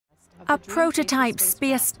A prototype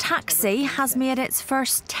space taxi has made its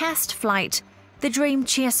first test flight. The Dream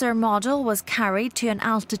Chaser model was carried to an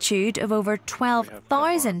altitude of over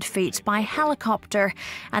 12,000 feet by helicopter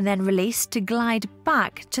and then released to glide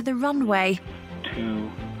back to the runway. 2,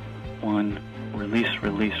 1, release,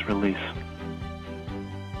 release, release.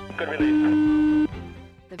 Good release.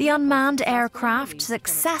 The unmanned aircraft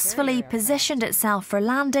successfully positioned itself for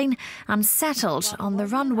landing and settled on the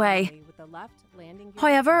runway.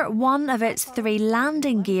 However, one of its 3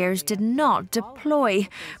 landing gears did not deploy,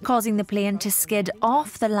 causing the plane to skid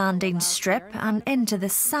off the landing strip and into the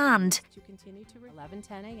sand.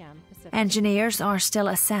 Engineers are still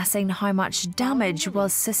assessing how much damage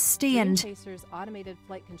was sustained.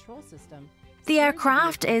 The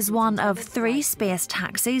aircraft is one of 3 space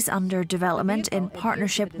taxis under development in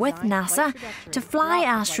partnership with NASA to fly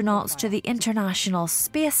astronauts to the International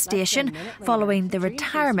Space Station following the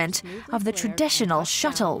retirement of the traditional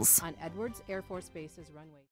shuttles.